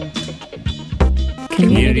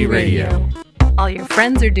Community radio. All your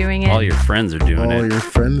friends are doing it. All your friends are doing All it. your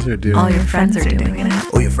friends are doing All it. your friends are doing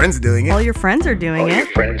it. All your friends are doing it. All your friends are doing it.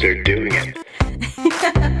 Friends are doing it.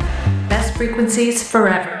 Best frequencies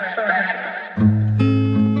forever.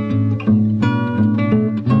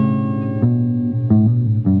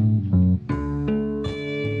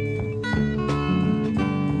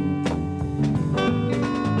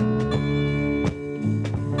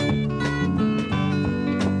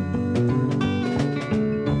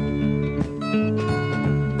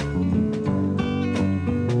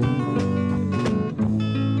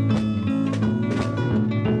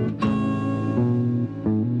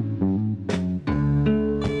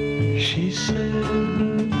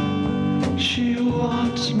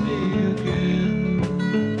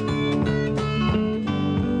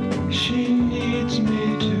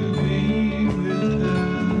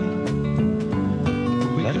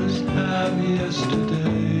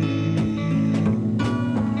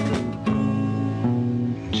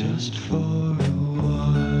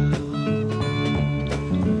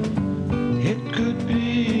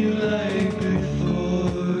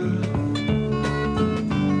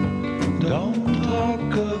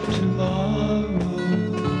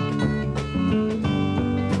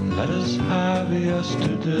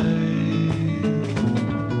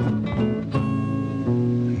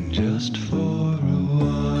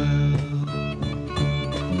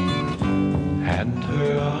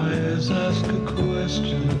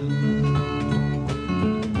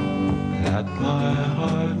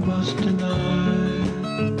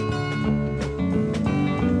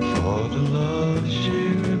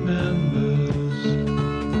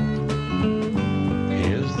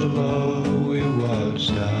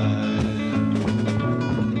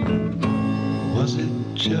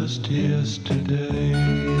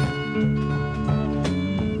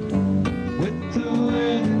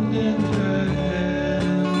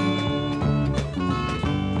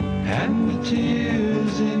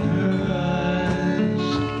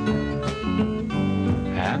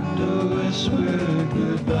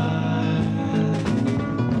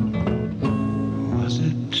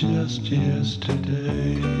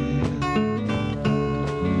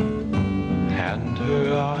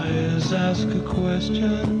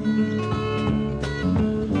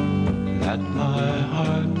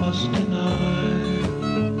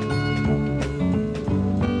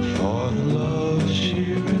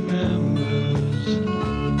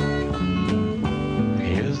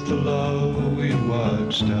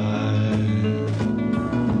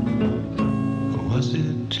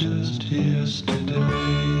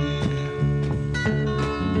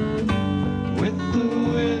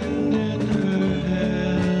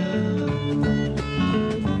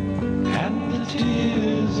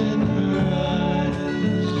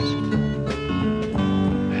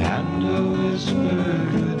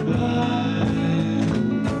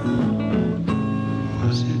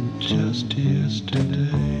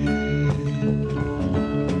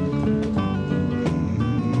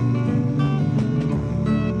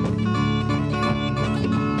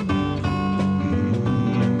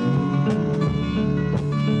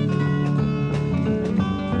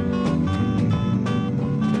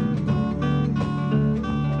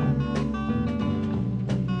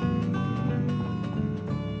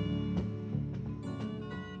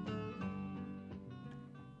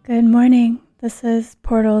 Good morning, this is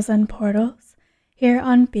Portals and Portals, here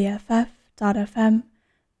on BFF.FM,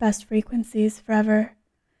 Best Frequencies Forever.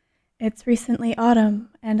 It's recently autumn,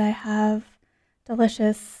 and I have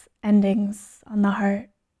delicious endings on the heart.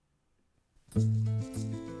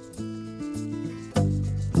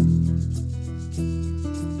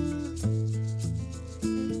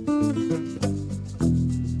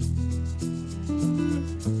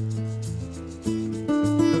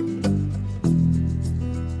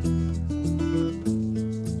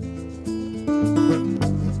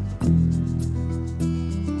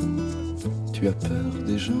 Tu as peur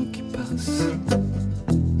des gens qui passent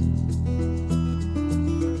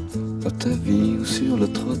dans ta vie ou sur le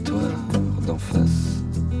trottoir d'en face.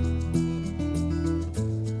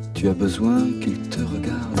 Tu as besoin qu'ils te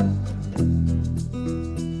regardent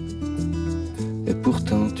et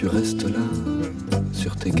pourtant tu restes là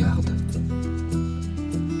sur tes gardes.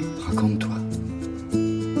 Raconte-toi.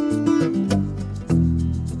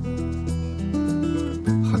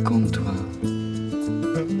 Raconte-toi.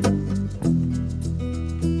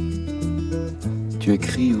 Tu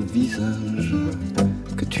écris au visage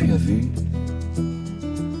que tu as vu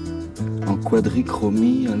en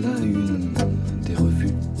quadrichromie à la une des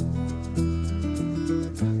revues.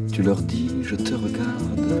 Tu leur dis je te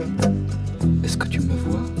regarde, est-ce que tu me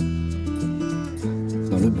vois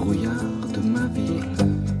dans le brouillard de ma ville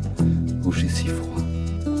où j'ai si froid.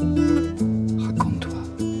 Raconte-toi.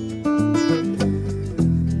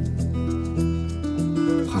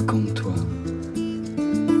 Raconte-toi.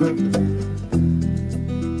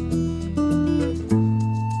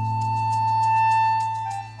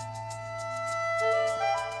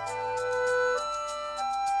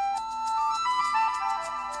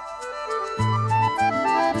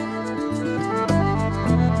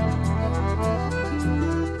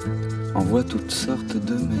 Envoie toutes sortes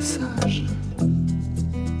de messages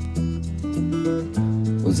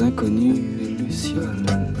aux inconnus et lucioles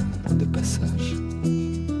de passage.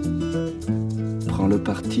 Prends le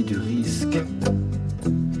parti du risque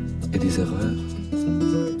et des erreurs.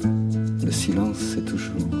 Le silence est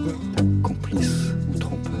toujours complice ou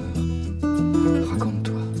trompeur.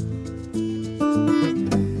 Raconte-toi.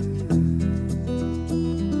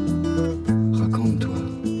 Raconte-toi.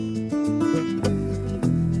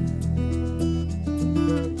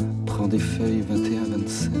 Prends des feuilles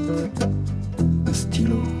 21-27, un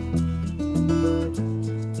stylo,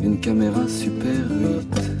 une caméra Super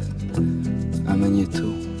 8, un magnéto.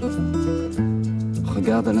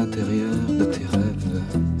 Regarde à l'intérieur de tes rêves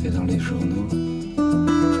et dans les journaux.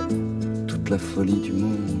 Toute la folie du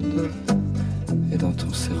monde est dans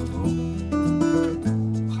ton cerveau.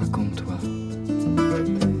 Raconte-toi.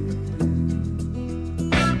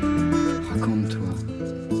 Raconte-toi.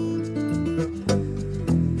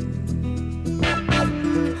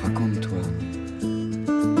 Raconte-toi.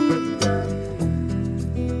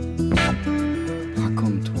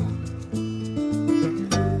 Raconte-toi.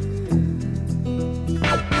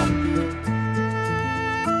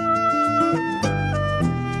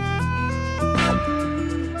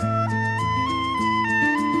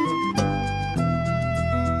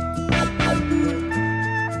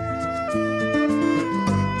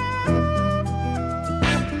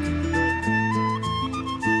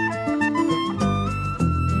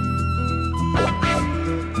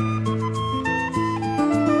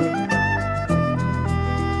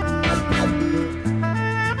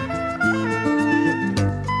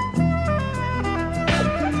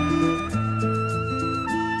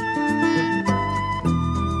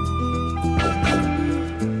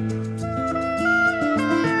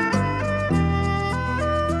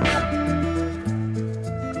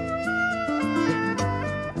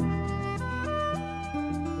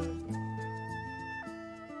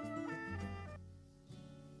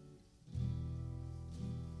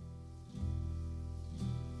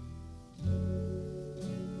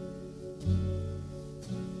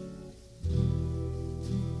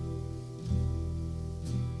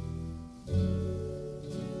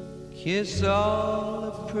 Kiss all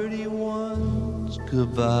the pretty ones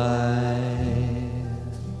goodbye.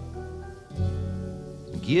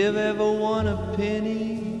 Give everyone a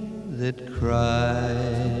penny that cries.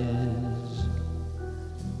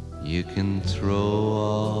 You can throw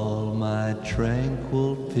all my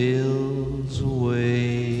tranquil pills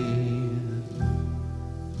away.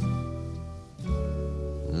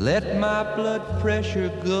 Let my blood pressure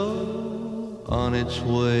go on its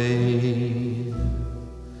way.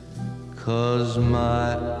 'Cause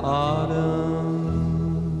my autumn's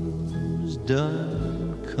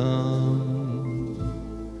done come.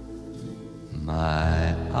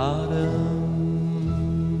 My autumn's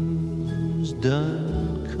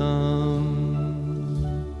done come.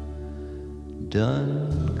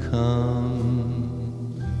 Done come.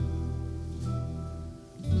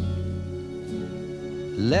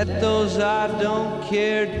 Let those I don't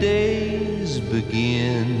care days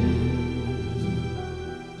begin.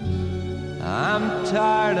 I'm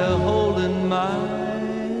tired of holding my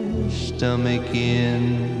stomach in.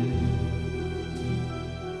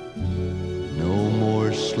 No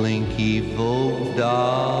more slinky Vogue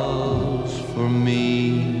dolls for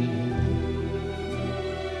me.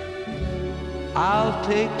 I'll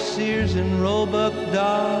take Sears and Roebuck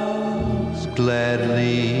dolls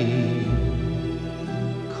gladly.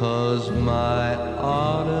 'Cause my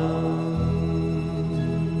autumn's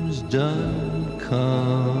done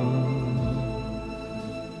come.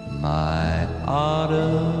 My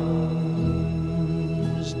autumn's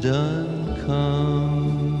done come,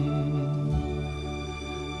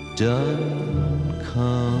 done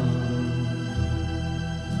come.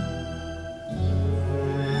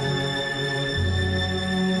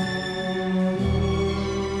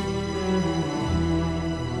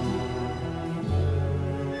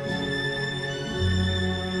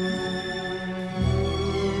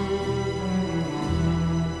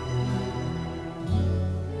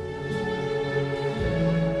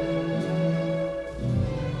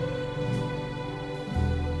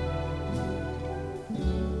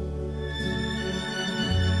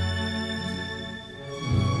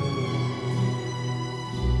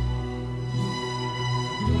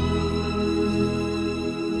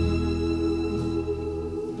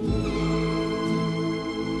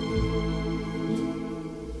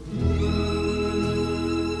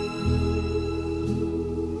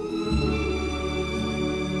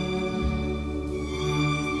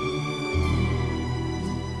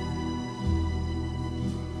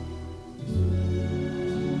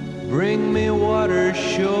 Bring me water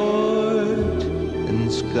short and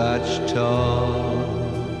scotch tall.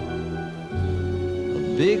 A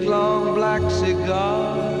big long black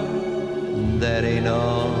cigar, that ain't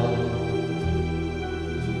all.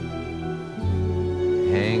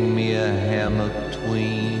 Hang me a hammock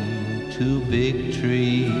between two big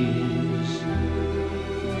trees.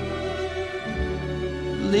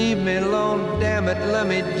 Leave me alone, damn it, let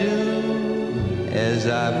me do as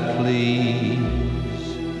I please.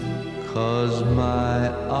 'Cause my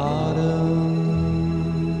autumn's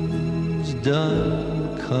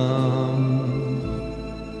done come.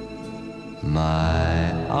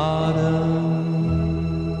 My autumn's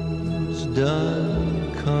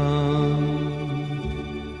done come.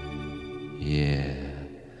 Yeah,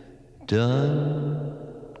 done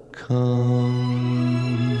come.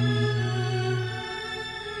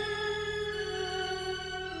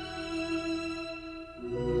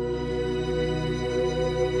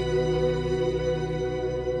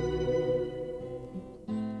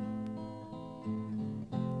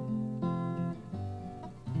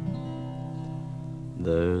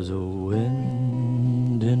 There's a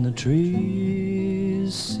wind in the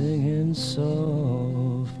trees singing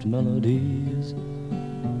soft melodies.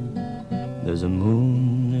 There's a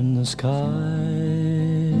moon in the sky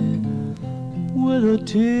with a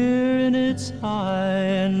tear in its eye,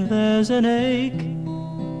 and there's an ache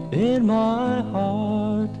in my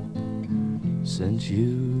heart since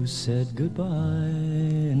you said goodbye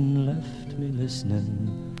and left me listening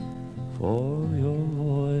for your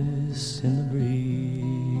voice in the breeze.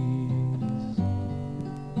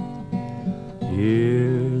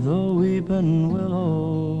 Hear the weeping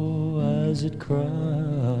willow as it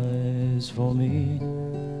cries for me,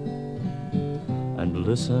 and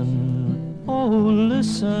listen, oh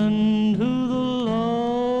listen to the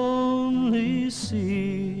lonely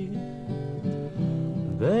sea.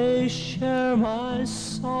 They share my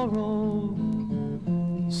sorrow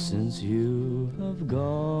since you have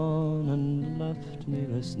gone and left me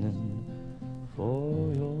listening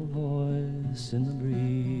for your voice in the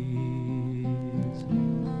breeze.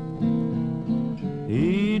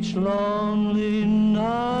 Each lonely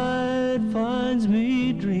night finds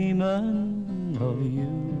me dreaming of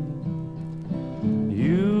you.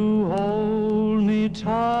 You hold me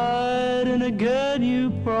tight and again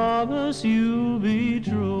you promise you'll be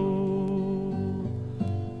true.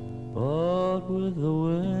 But with the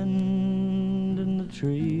wind in the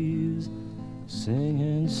trees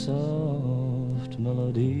singing soft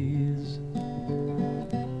melodies,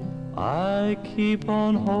 I keep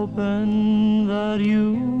on hoping that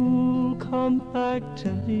you'll come back to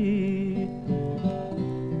me.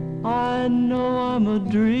 I know I'm a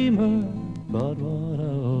dreamer, but what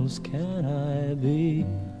else can I be?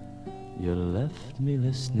 You left me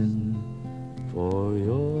listening for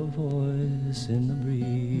your voice in the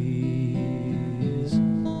breeze.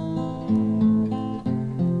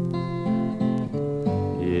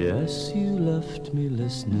 Yes, you left me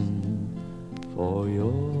listening for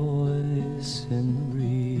your voice in the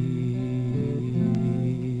breeze.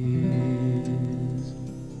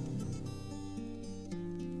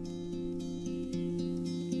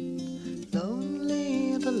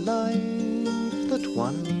 Lonely the life that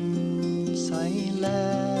once I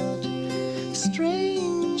led,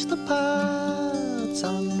 strange the paths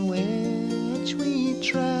on which we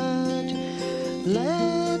tread,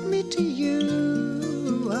 led me to you,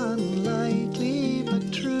 unlikely but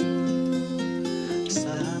true.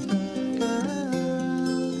 Sapper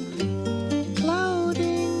girl,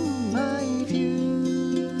 clouding my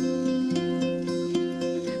view.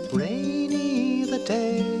 Rainy the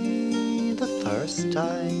day, the first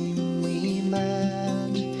time we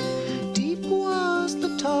met. Deep was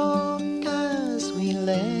the talk as we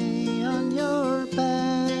lay on your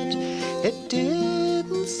bed. It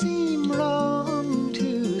didn't seem wrong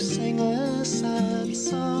to sing a sad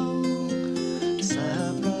song.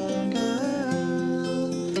 Sapper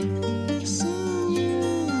girl, soon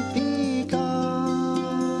you'll be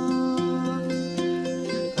gone.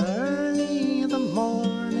 Early the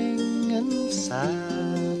morning and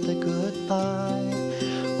sad the goodbye,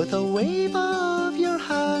 with a wave of your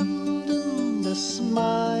hand and a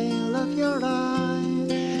smile of your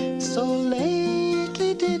eye. So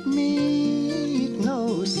lately did meet,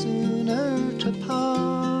 no sooner to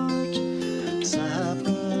part.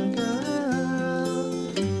 Sapper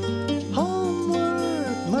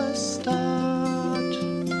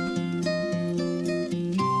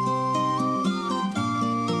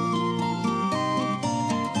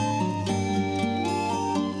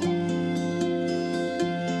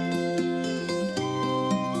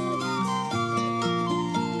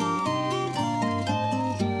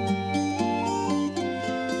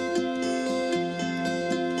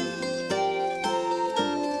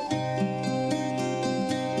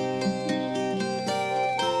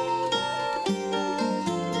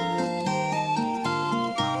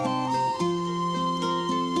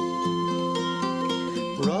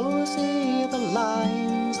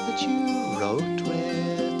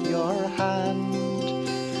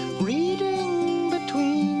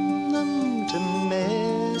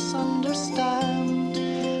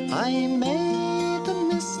I made the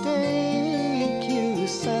mistake you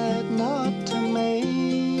said not to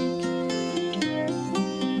make.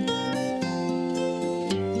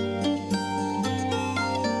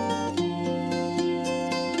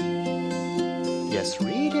 Yes,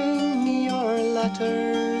 reading your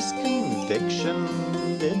letters, conviction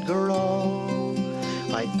did grow.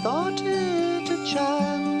 I thought it a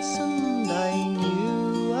chance and I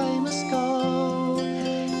knew I must go.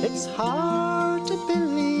 It's hard to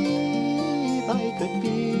believe I could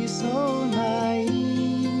be so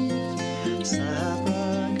naive.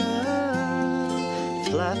 Sabraga,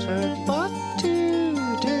 flattered but to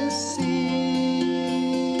deceive.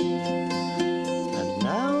 And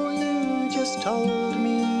now you just told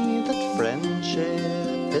me that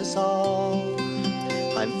friendship is all.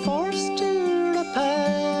 I'm forced to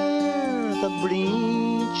repair the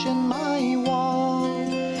breach in my wall.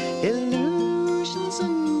 Illusions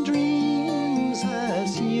and dreams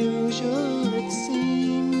as usual it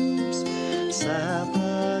seems.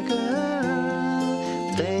 Sabraga,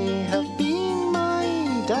 they have been my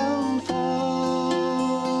downfall.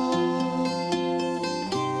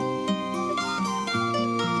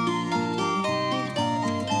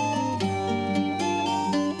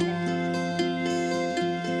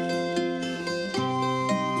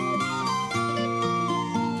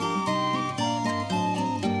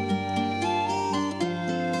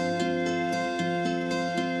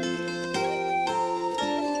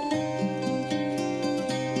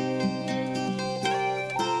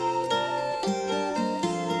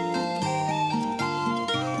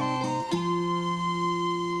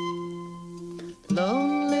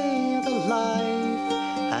 Lonely the life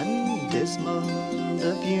and dismal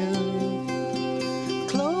the view.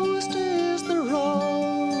 Closed is the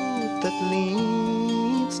road that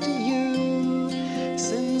leads to you.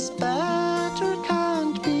 Since better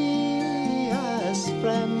can't be, as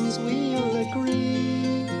friends we'll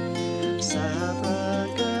agree.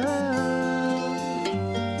 Sabraga,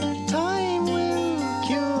 time will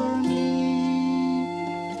cure me.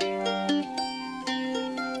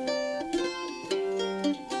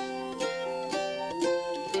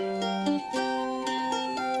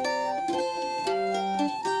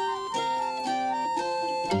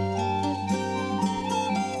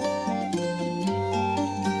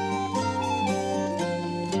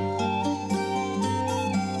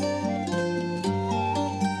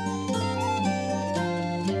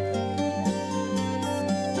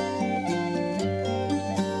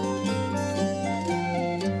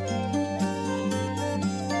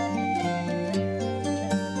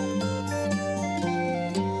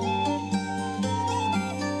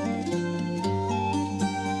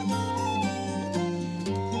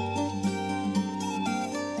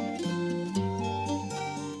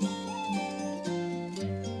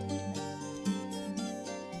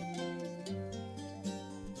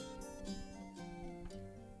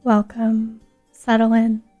 Welcome. Settle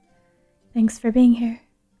in. Thanks for being here.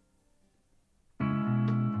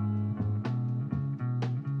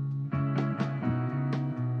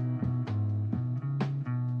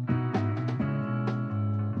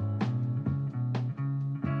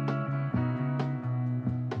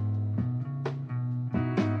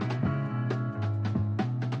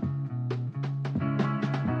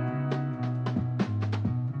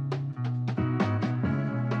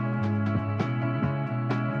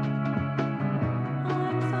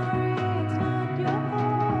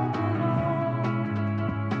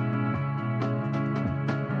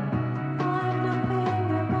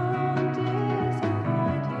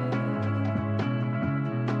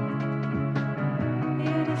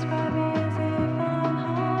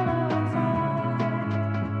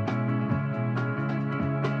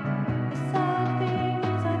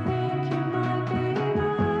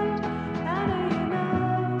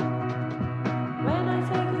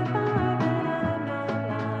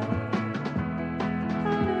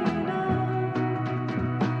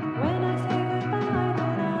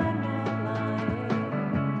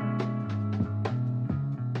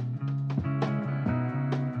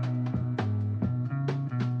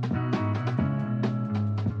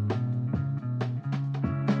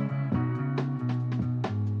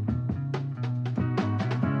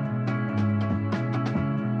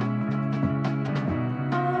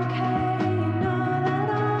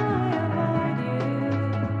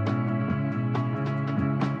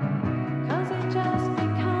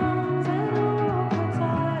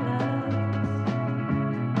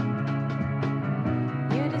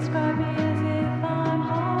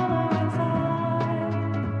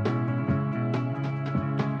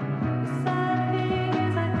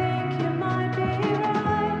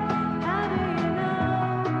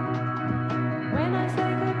 When I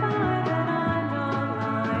say goodbye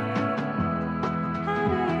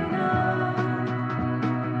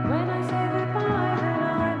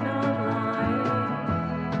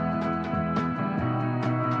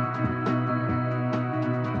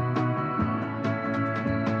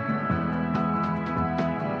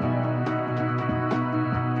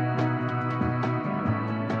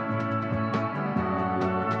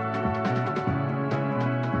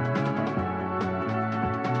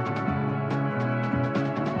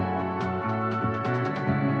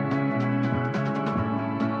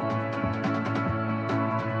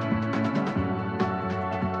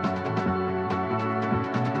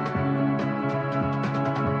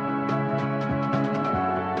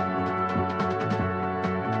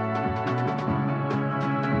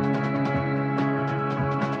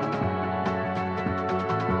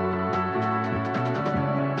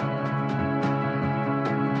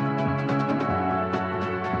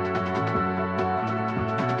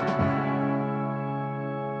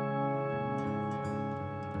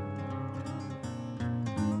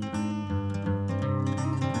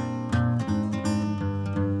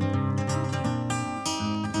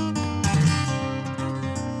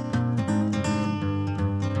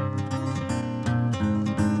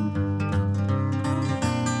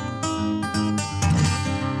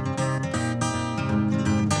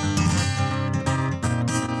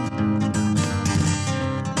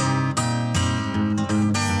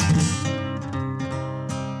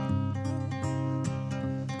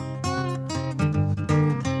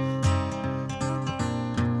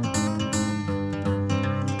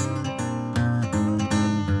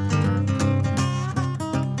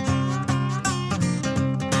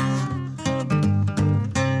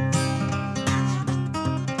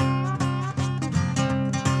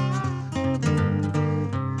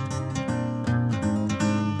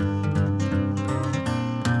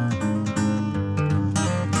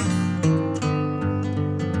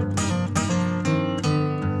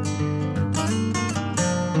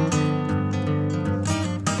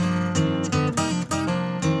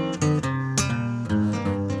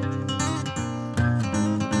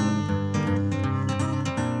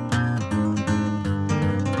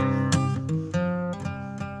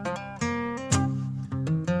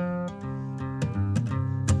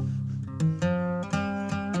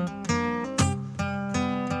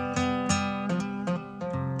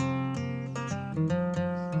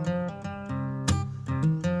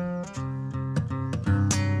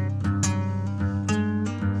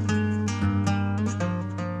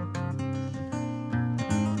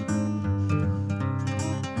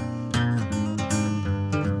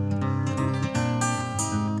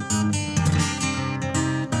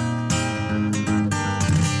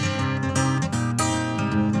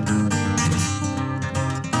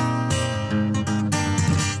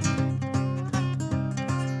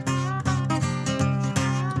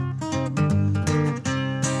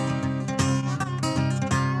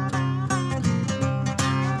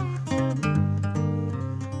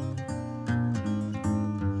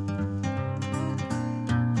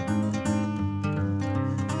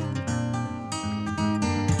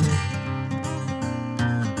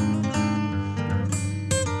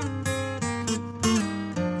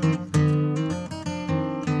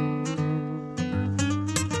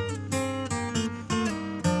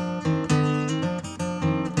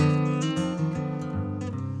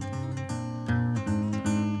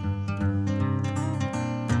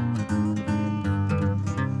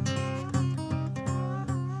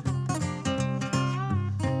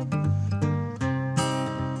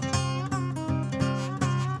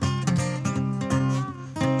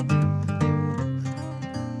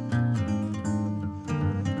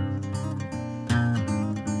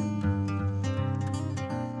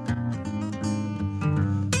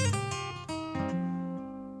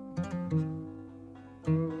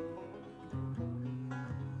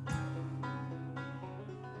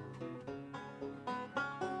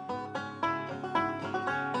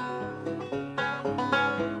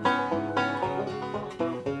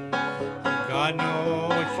got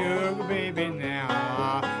no sugar baby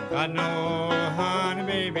now. Got no honey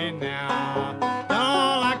baby now.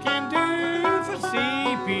 All I can do for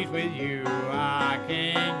see peace with you. I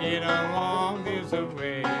can't get along this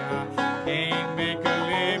way. I can't make a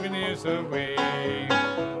living this way.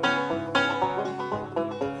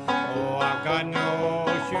 Oh, I've got no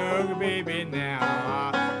sugar baby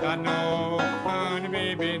now. Got no honey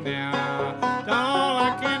baby now. All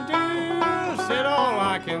I can do, said all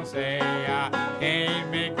I can say. I can't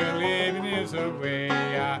make a living this way.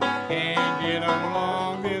 I can't get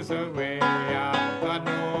along this way. I've got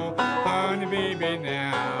no honey baby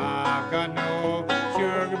now. I've got no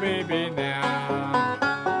sugar baby now.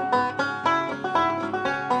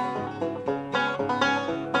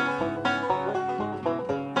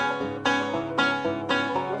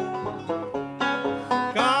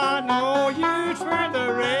 Got no use for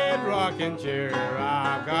the red rocking chair.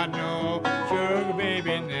 I've got no sugar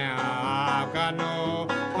baby now. I've got no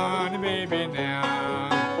honey baby now.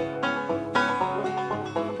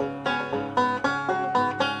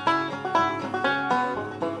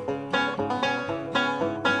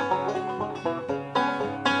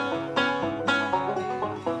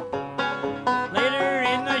 Later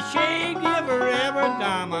in the shade, give her every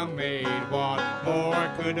dime I made. What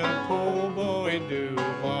more could a poor boy do?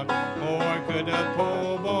 What more could a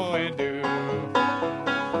poor boy do?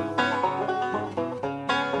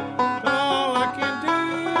 All I can do,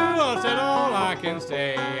 I said all I can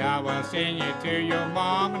say. I will send you to your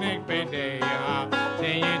mom next payday. I'll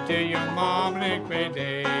send you to your mom next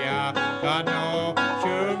payday. I got no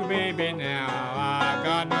sugar baby now. I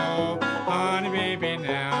got no honey baby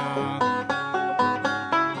now.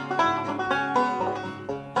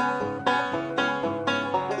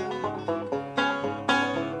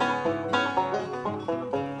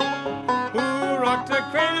 Who rocked the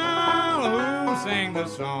cradle? Who sang the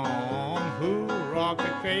song? Who rocked the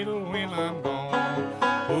cradle when I'm gone?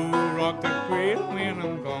 Who rocked the cradle when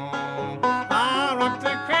I'm gone? I rock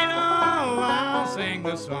the cradle, I'll sing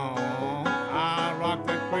the song. I rock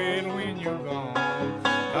the cradle when you're gone.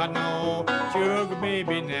 Got no sugar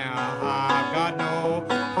baby now. I've got no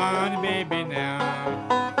honey baby now.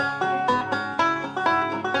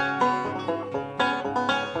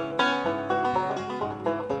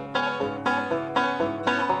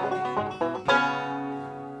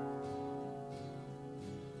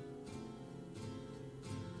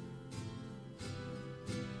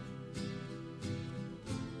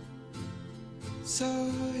 Saw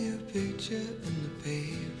your picture in the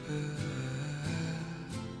paper.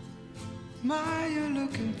 My, you're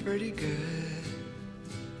looking pretty good.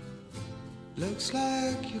 Looks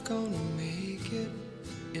like you're gonna make it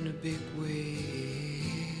in a big way.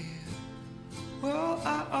 Well,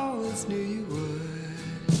 I always knew you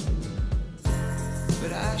would,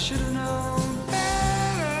 but I should've known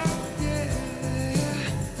better, yeah.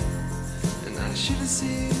 And I should've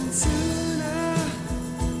seen sooner.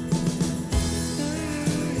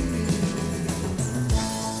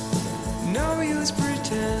 No use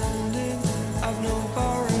pretending I've known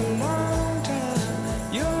for a long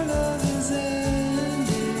time your love is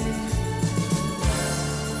ending.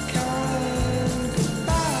 Caroline,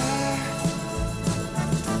 goodbye.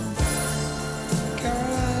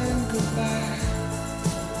 Caroline, goodbye.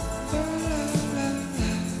 Oh, la, la,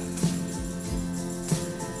 la.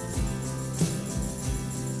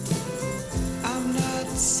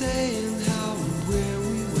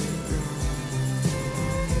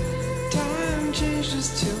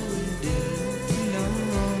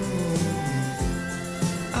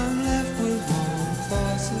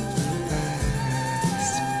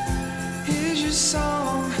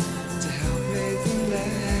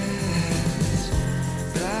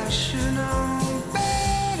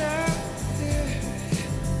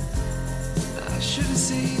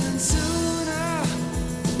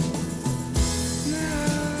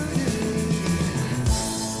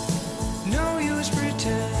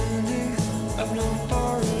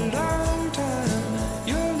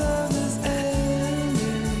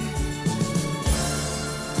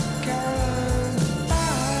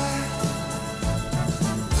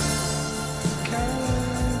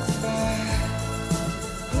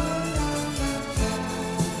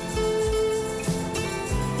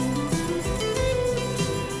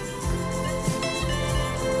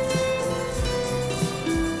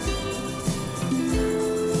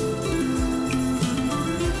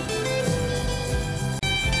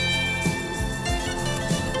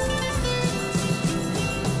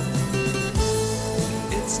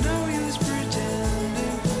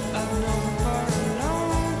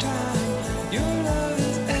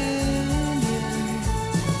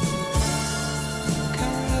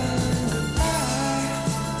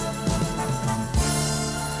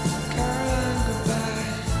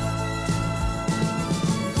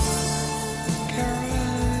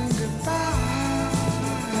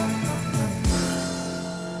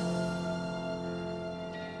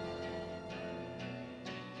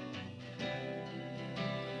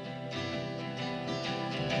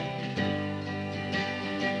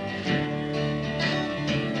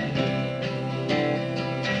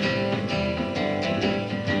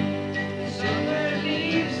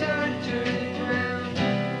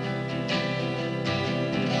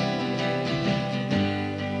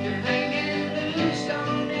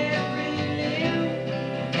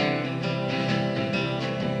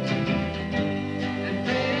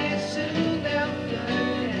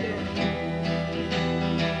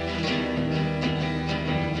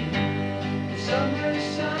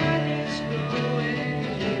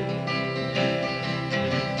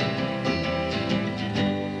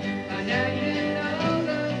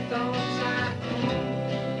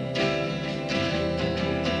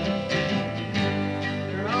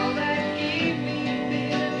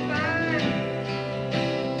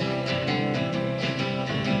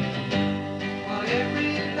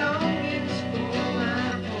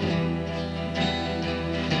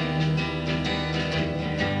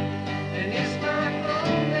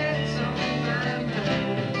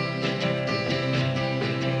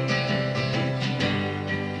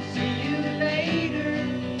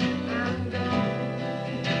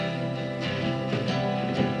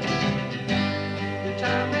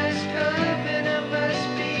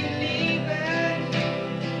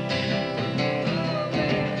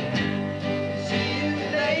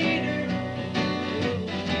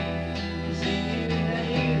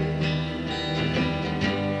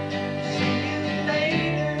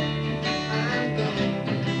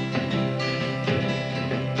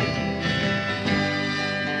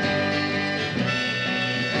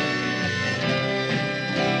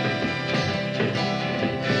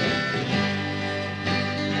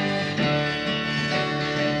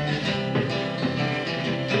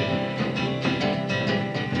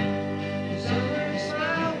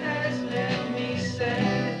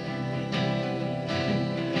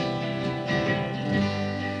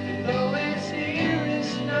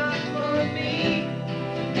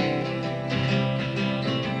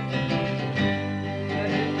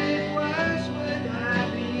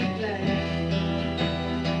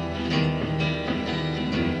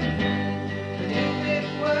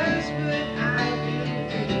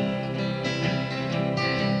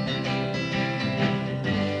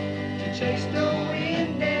 chase the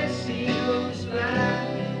wind as seagulls fly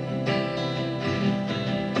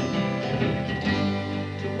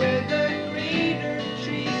to where the greener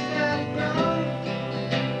trees have grown,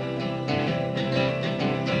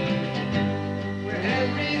 where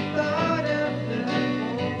every thought of the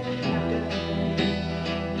morning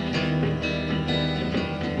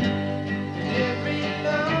and every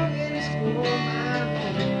longing's for my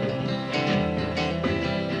home.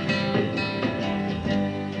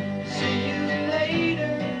 See you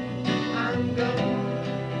later, I'm gone.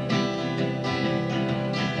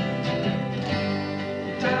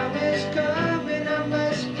 Time is coming, I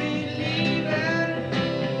must be leaving.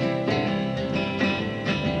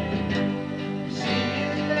 See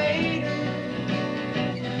you later.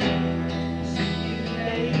 See you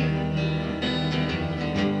later.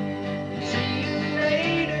 See you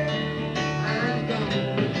later, I'm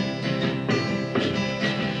gone.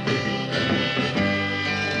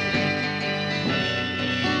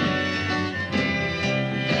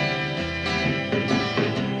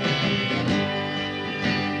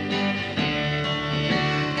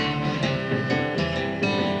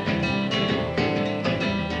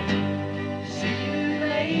 See you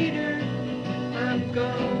later, I'm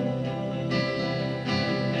gone.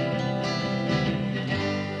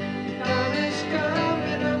 Time is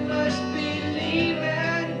coming, I must be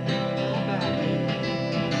leaving.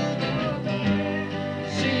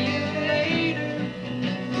 See you later.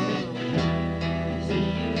 See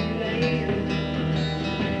you later.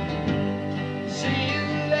 See you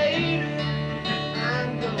later, I'm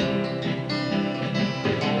gone.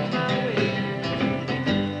 On my way.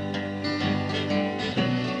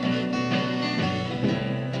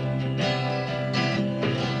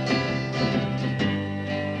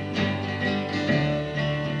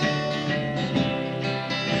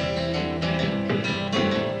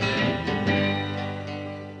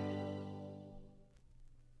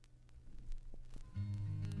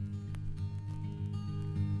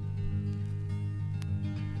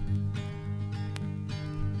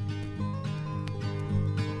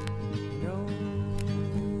 Know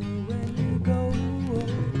when you go,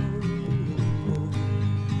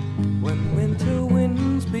 when winter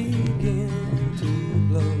winds begin to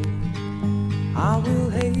blow, I will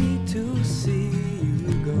hate to see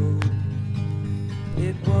you go.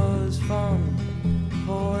 It was fun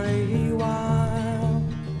for a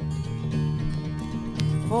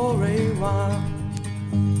while,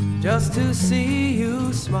 just to see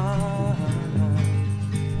you smile.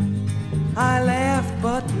 I laughed,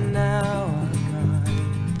 but now I cry.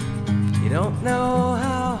 You don't know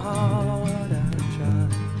how hard I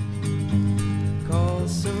tried.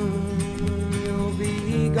 'Cause soon you'll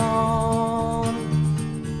be gone.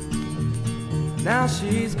 Now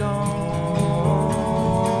she's gone.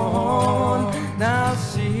 Now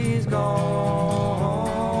she's gone.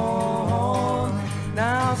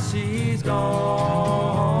 Now she's gone.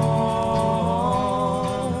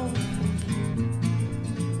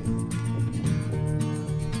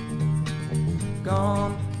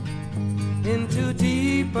 Gone into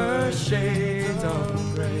deeper shades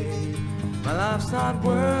of gray. My life's not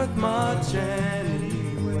worth much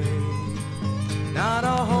anyway. Not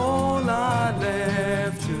a whole lot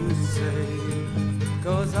left to say.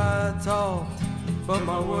 'Cause I talked, but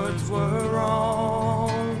my words were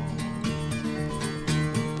wrong.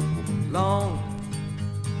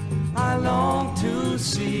 I long to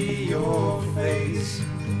see your face.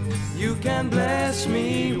 You can bless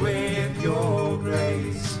me with your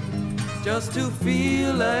grace, just to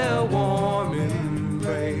feel a warm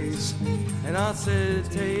embrace. And I said,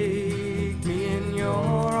 take me in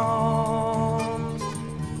your arms.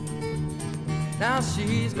 Now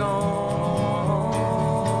she's gone.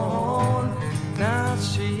 Now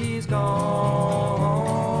she's gone.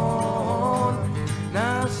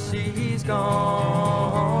 Now she's gone.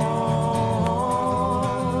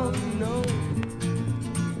 No.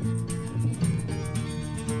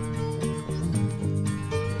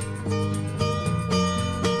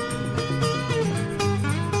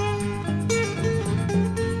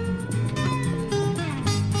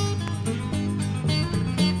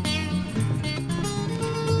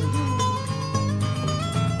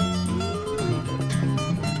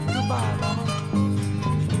 Goodbye, Mama.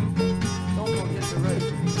 Don't forget to write.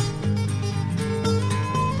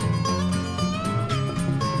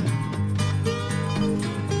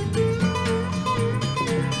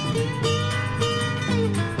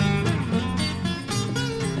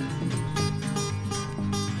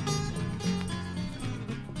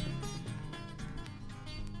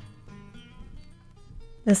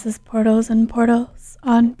 This is Portals and Portals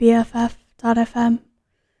on BFF.fm.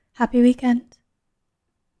 Happy weekend.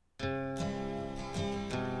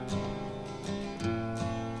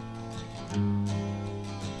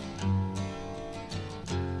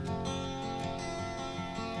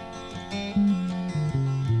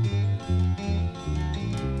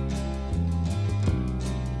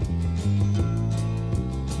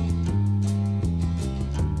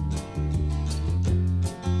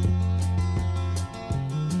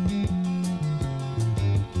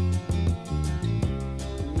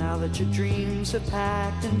 your dreams are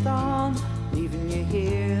packed and gone, leaving you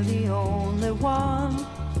here the only one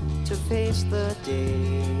to face the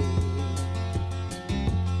day.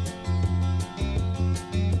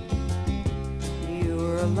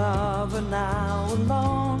 You're a lover now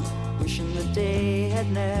alone, wishing the day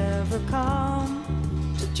had never come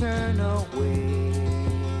to turn away.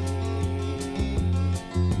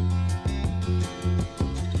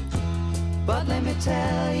 But let me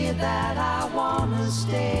tell you that I wanna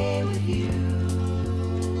stay with you.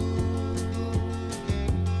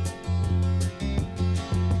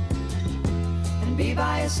 And be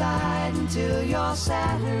by your side until your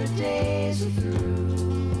Saturdays are through.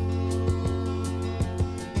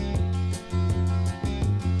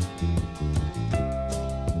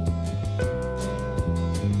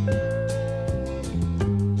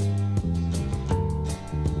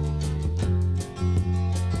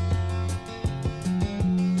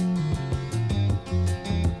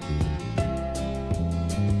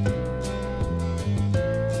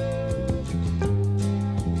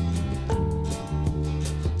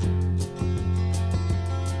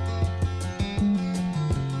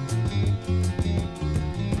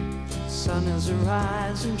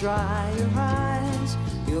 Arise and dry your eyes,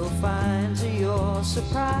 you'll find to your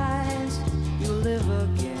surprise you'll live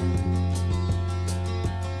again.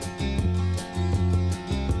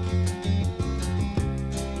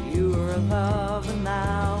 You're a lover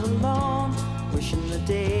now alone, wishing the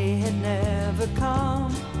day had never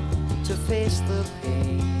come to face the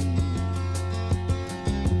pain.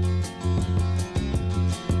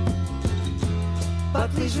 But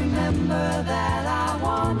please remember that I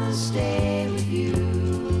wanna stay with you.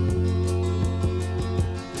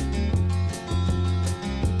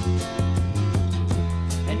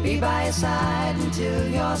 And be by your side until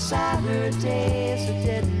your Saturdays are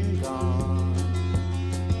dead and gone.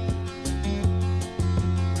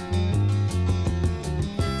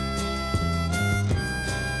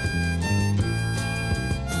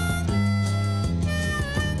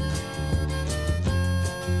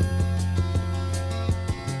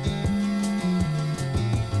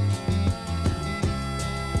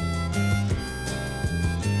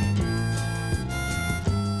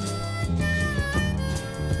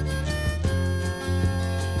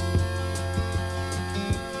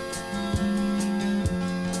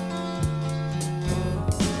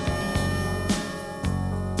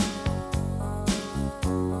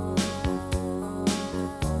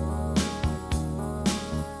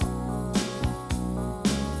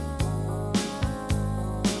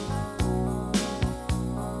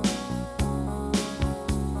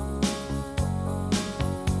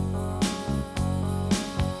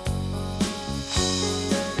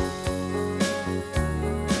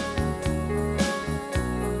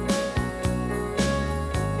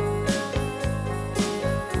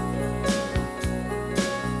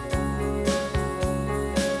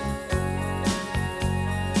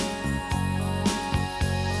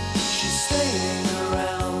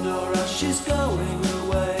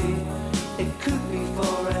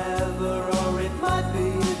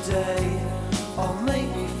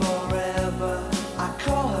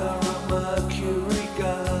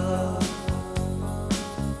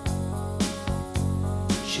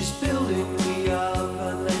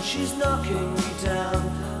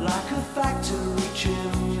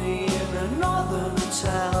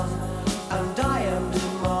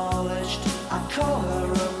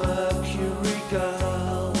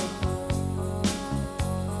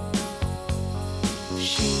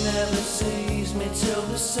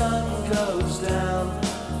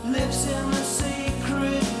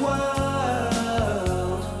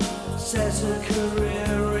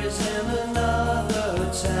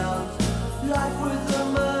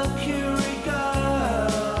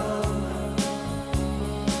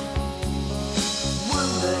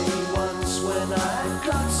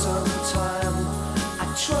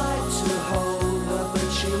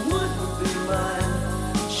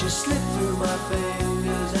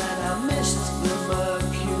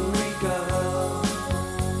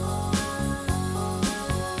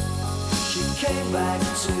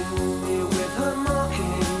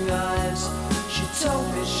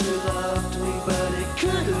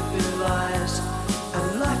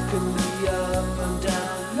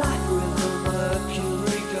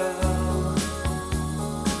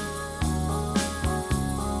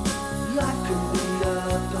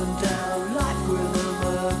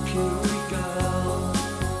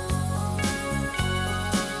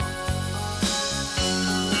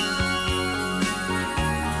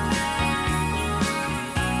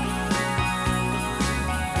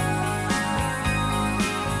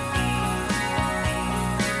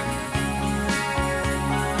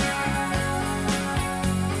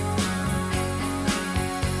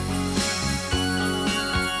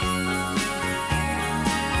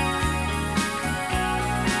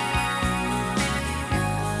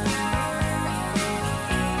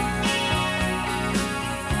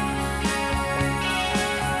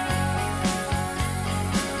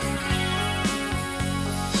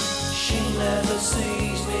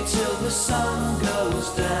 sun goes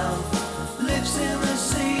down, lives in a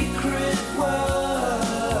secret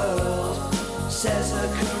world, says her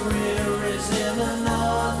career is in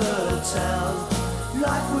another town,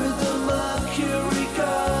 life with a Mercury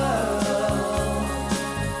girl.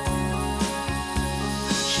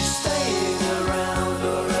 She's staying around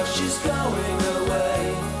or else she's going away.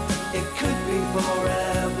 It could be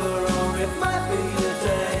forever or it might be a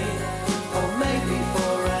day, or maybe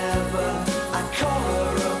forever. I call her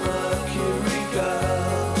a Mercury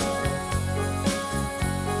girl.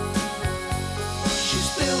 She's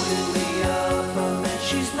building me up and then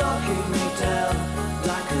she's knocking me down,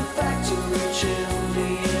 like a factory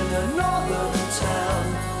chimney in a northern town.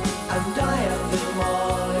 And I am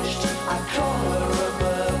demolished, I call her a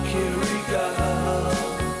Mercury girl.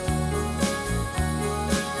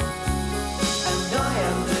 And I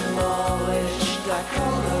am demolished, I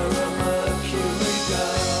call her a Mercury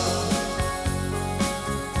girl.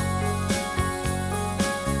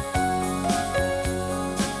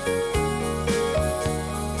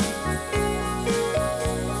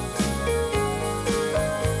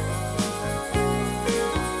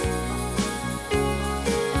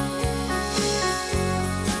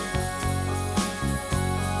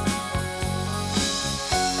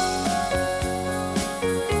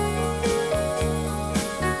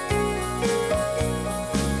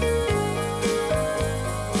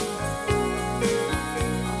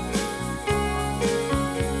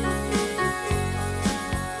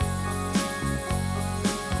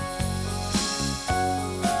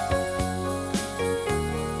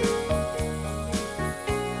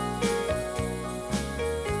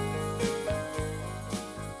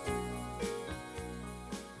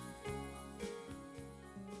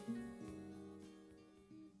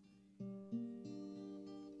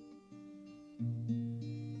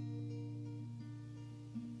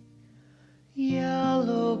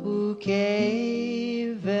 Yellow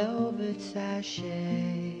bouquet, velvet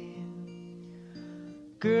sachet,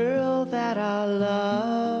 girl that I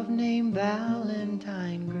love named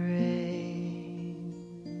Valentine Gray.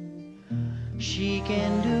 She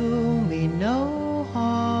can do me no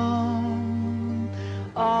harm,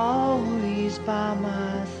 always by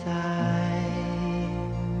my side.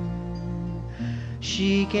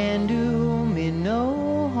 She can do me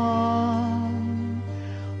no harm,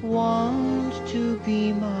 wants to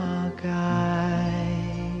be my guide.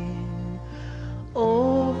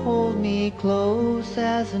 Oh, hold me close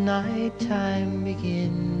as the nighttime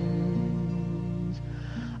begins.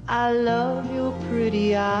 I love your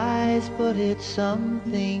pretty eyes, but it's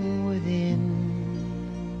something within.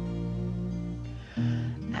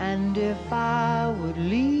 And if I would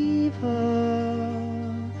leave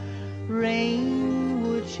her, rain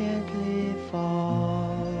would gently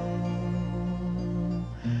fall.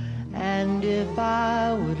 And if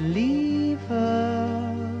I would leave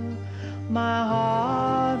her, my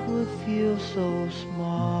heart would feel so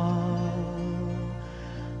small.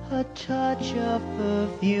 A touch of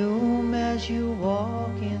perfume as you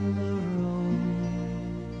walk in the room.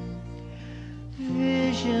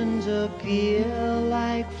 Visions appear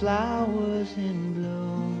like flowers in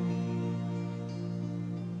bloom.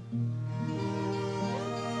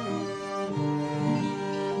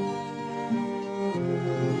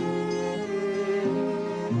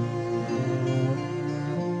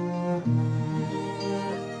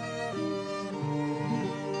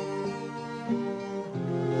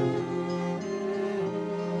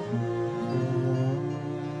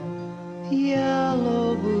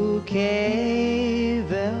 Yellow bouquet,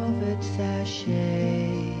 velvet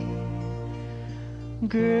sachet,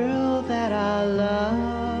 girl that I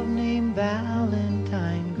love named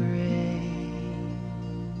Valentine Gray.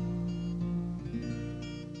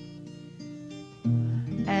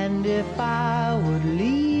 And if I would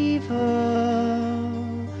leave her,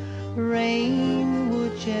 rain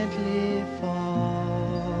would gently fall.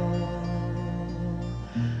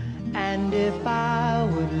 And if I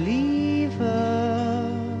would leave her,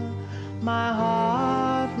 my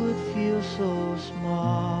heart would feel so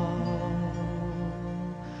small.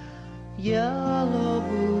 Yellow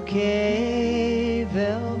bouquet,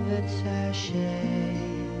 velvet sachet,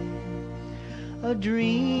 a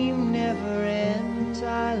dream never ends.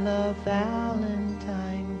 I love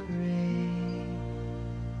Valentine Gray.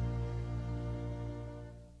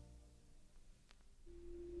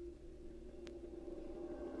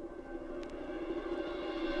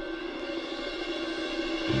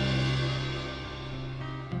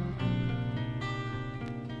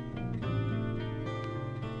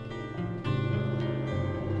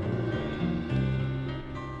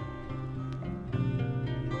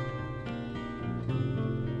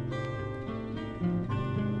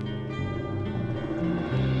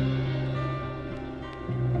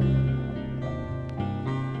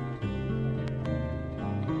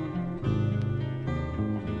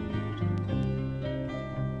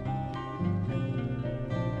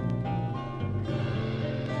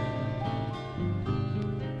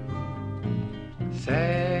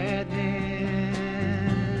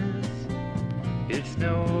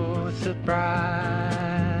 surprise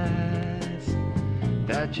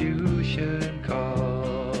that you should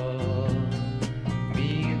call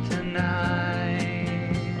me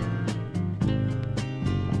tonight.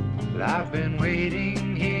 But I've been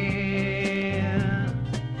waiting here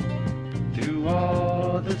through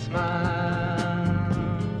all the smiles,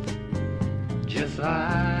 just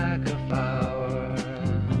like a flower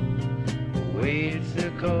waits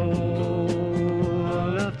the cold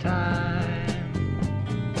of time.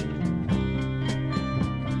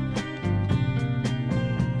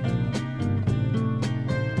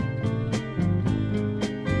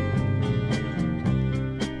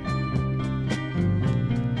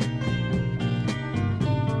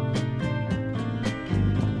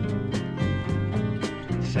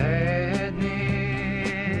 Sadness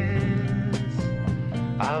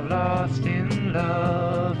I've lost in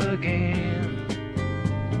love again.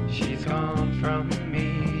 She's gone from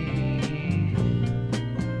me.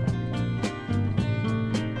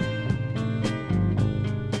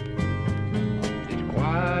 It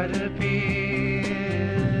quite appears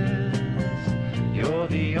you're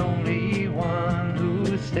the only one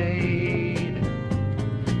who stayed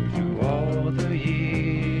through all the years.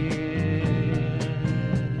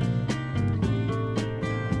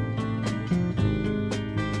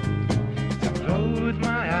 Close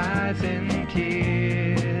my eyes in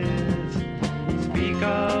tears, speak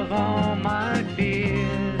of all my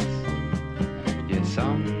fears. Yet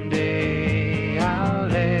someday I'll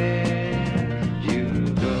let you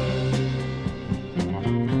go.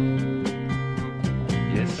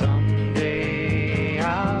 Yet someday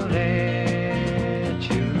I'll let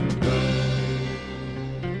you go.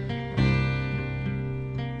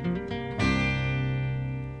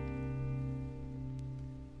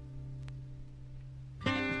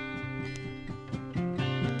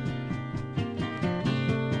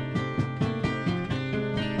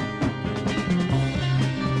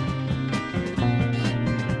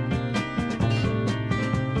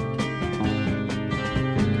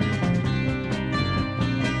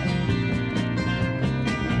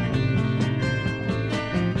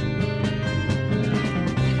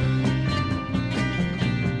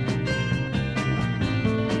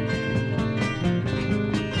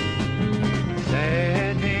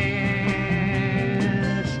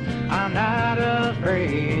 Sadness, I'm not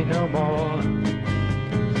afraid no more.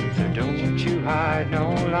 So don't you hide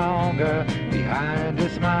no longer behind a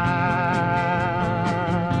smile.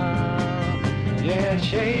 Yeah,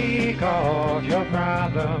 shake off your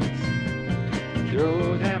problems,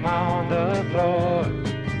 throw them on the floor.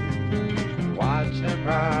 Watch them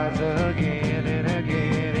rise again and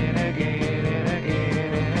again and again and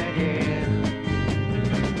again and again.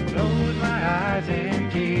 Close my eyes in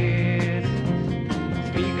tears,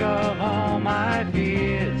 speak of all my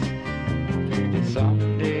fears. And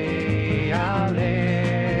someday I'll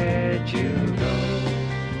let you go.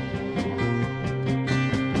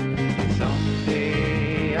 And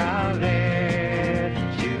someday I'll let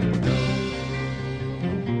you go.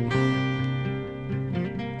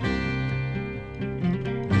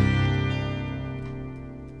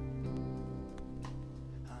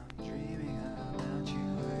 I'm dreaming about you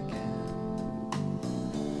again.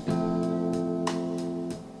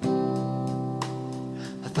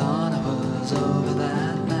 I thought I was over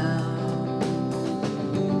that now.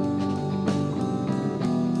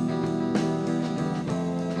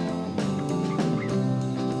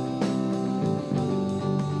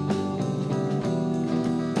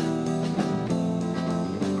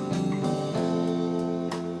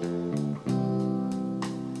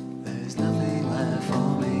 There's nothing left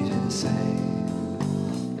for me to say.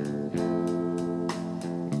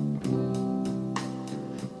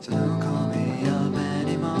 So don't call me up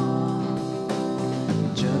anymore.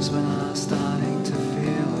 Just when I'm starting to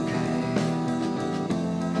feel okay.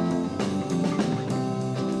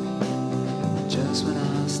 Just when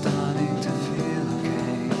I'm starting to feel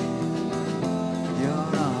okay.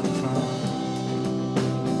 You're on the phone.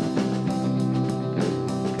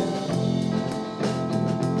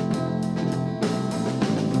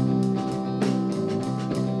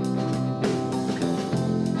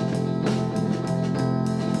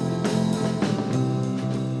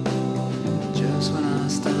 Just when I'm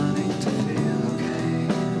starting to feel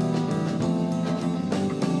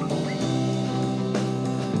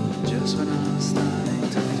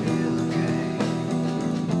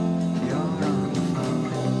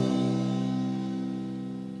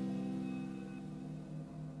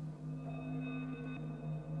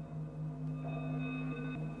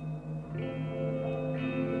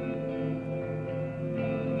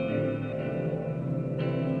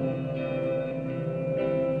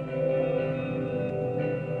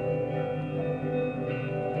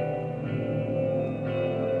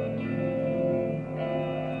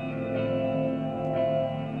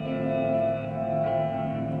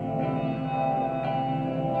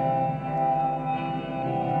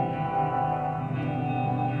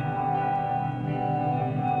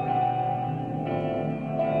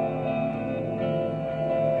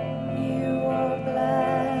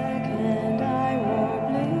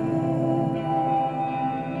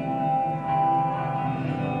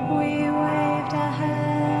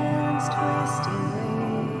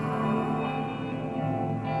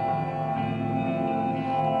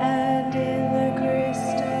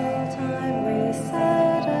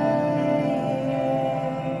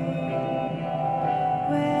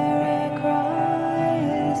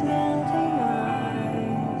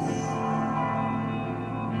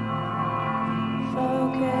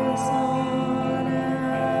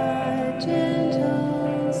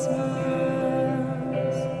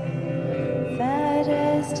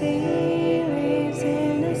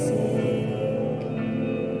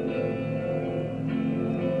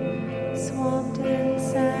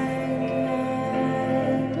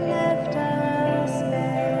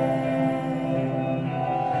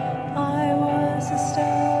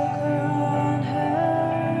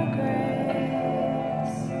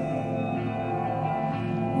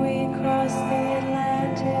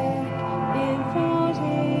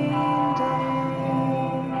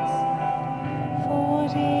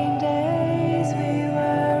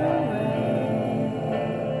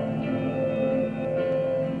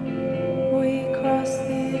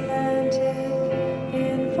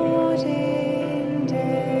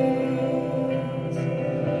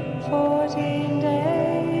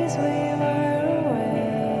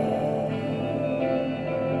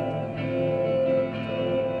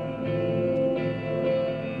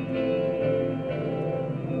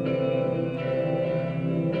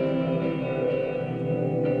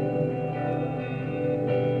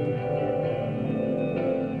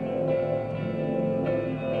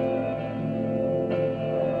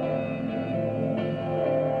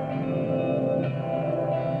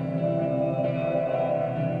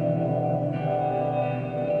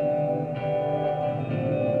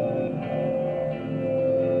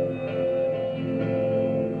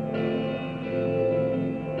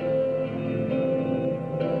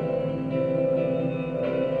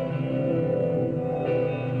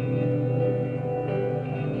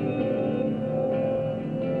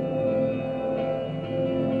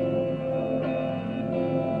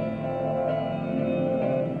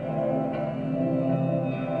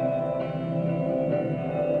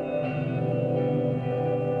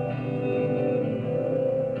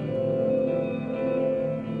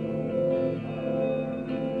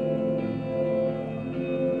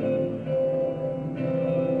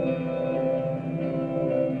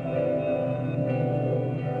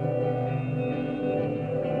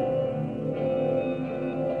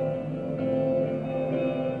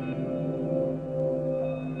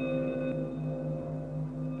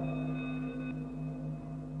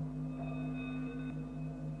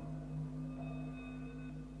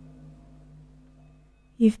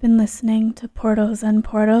You've been listening to Portals and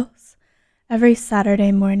Portals every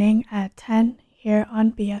Saturday morning at 10 here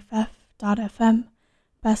on BFF.FM,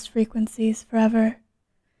 Best Frequencies Forever.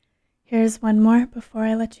 Here's one more before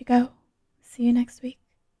I let you go. See you next week.